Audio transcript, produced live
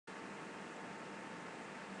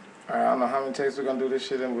Alright, I don't know how many takes we're gonna do this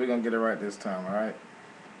shit in, but we're gonna get it right this time, alright?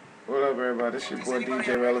 What up, everybody? This your boy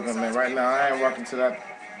DJ Relevant, man. Right now, I ain't rocking to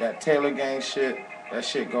that Taylor gang shit. That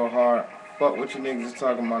shit go hard. Fuck what you niggas is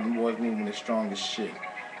talking about. The boys moving the strongest shit.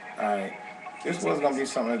 Alright, this was gonna be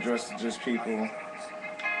something addressed to just people.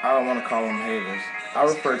 I don't want to call them haters. I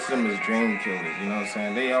refer to them as dream killers, you know what I'm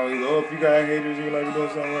saying? They always, oh, if you got haters, you like doing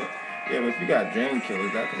something right. Yeah, but if you got dream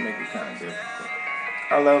killers, that can make it kind of difficult.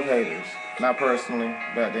 I love haters. Not personally,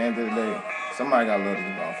 but at the end of the day, somebody gotta love these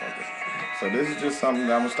motherfuckers. So this is just something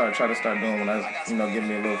that I'm gonna try to start doing when I, give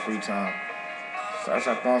me a little free time. So I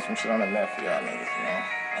start throwing some shit on the net for y'all niggas,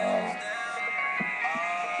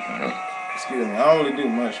 excuse me, I don't really do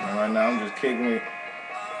much, man. Right now, I'm just kicking it,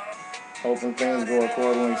 hoping things go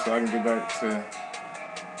accordingly so I can get back to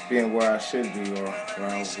being where I should be or where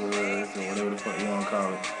I was or whatever the fuck you want to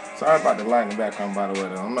call it. Sorry about the light in the background, by the way,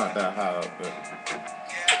 though. I'm not that high up, but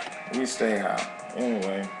we stay high.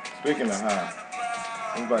 Anyway, speaking of high,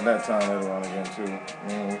 it's about that time later on again, too.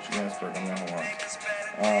 What you gonna expect? I'm in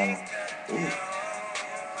Hawaii.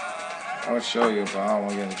 I'll show you, but I don't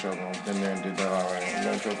want to get in trouble. I've been there and did that already. I'm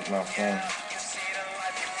getting in trouble with my phone.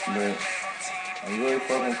 But I'm really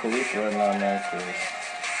fucking Khalifa right now, man, because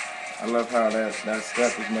I love how that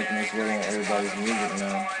step is making its way in everybody's music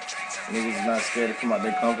now. Niggas is not scared to come out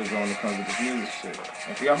their comfort zone when it comes to this music shit.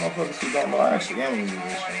 And for y'all motherfuckers who don't know, I actually am a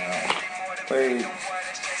musician now. Played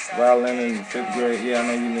violin in 5th grade. Yeah, I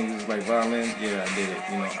know you niggas is like violin. Yeah, I did it.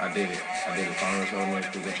 I did it. Finally, so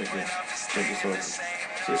go check your sources.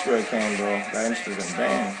 6th grade came, bro. Got interested in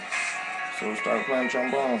band. So I started playing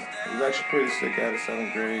trombone. It was actually pretty sick out of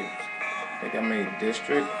 7th grade. I think I made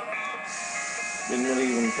district. Didn't really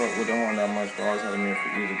even fuck with the horn that much, but I always had a mirror for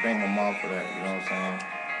music. Thank my mom for that, you know what I'm saying?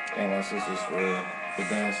 Thank my sisters for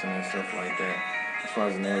dancing and stuff like that. As far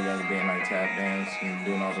as an area younger being like tap dance and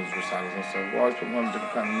doing all those recitals and stuff. We always put on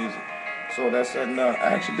different kind of music. So that said, I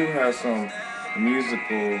actually do have some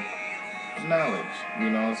musical knowledge, you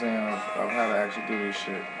know what I'm saying, of how to actually do this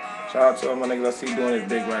shit. Shout out to all my niggas I see doing it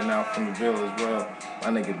big right now from the Ville as well. My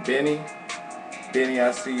nigga Benny,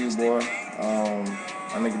 I see you, boy.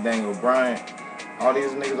 My nigga Daniel Bryant. All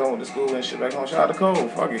these niggas I went to school and shit back home. Shout out to Cole.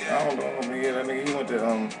 Fuck it. I don't know. Yeah, that nigga, he went to,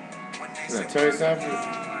 is that Terry Sanford?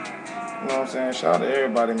 You know what I'm saying? Shout out to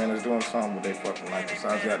everybody, man, that's doing something with their fucking life.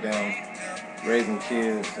 Besides goddamn raising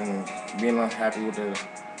kids and being unhappy with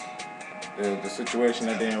the situation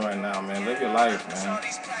that they're in right now, man. Live your life, man.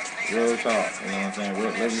 Real talk. You know what I'm saying?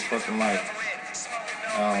 Live your fucking life.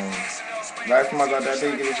 Last time I got that, I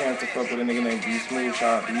did get a chance to fuck with a nigga named B Smooth.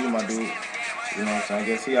 Shout out to you, my dude. You know what I'm saying? I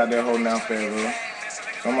guess he out there holding down Fayetteville.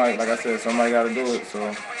 Somebody, like I said, somebody got to do it,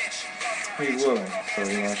 so he's willing. So,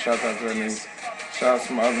 shout out to that nigga. Shout out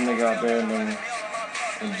to my other nigga out there in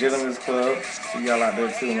the Gentleman's Club. See y'all out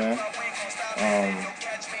there too, man.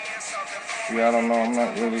 Y'all don't know, I'm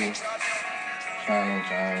not really trying,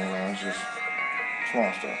 it's just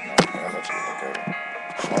small stuff. No, I'll let you look at it.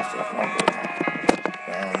 Small stuff, no big,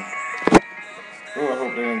 man. I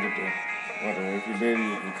hope they didn't get the, whatever. If you did,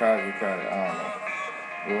 you caught it, I don't know.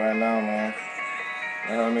 But right now, man,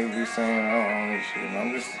 that's how niggas be saying, I don't own this shit.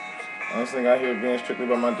 I'm just, honest thing out here being strictly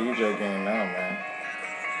about my DJ game now, man.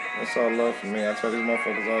 That's all love for me. I tell these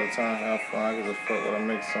motherfuckers all the time, have fun, I give a fuck what I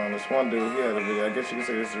make on. This one dude, he had a video, I guess you could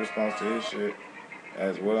say this is a response to his shit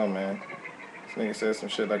as well, man. This nigga said some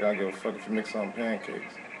shit like, I don't give a fuck if you mix on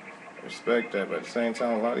pancakes. I respect that, but at the same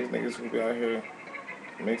time, a lot of these niggas who be out here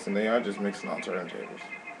mixing, they are just mixing on turntables.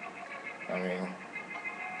 I mean,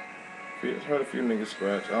 I've heard a few niggas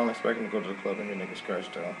scratch. I don't expect them to go to the club and hear niggas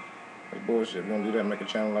scratch though. That's bullshit. We're gonna do that, make a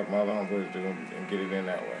channel like my other homeboys do and get it in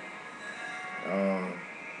that way.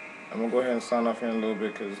 I'm gonna go ahead and sign off here in a little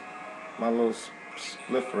bit because my little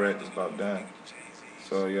splifferette is about done.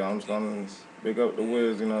 So yeah, I'm just gonna big up the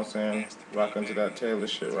Wiz, you know what I'm saying? Rock into that Taylor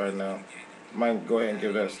shit right now. Might go ahead and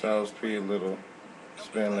give that Styles P a little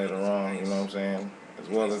spin later on, you know what I'm saying? As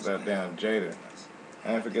well as that damn Jada.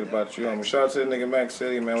 I ain't forget about you, homie. Shout out to the nigga Mac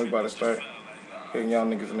City, man. We about to start hitting y'all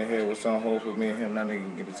niggas in the head with some hoes with me and him. That nigga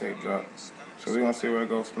can get the tape dropped. So we gonna see where it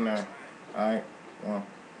goes from there. Alright? Well,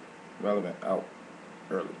 Relevant out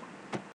early.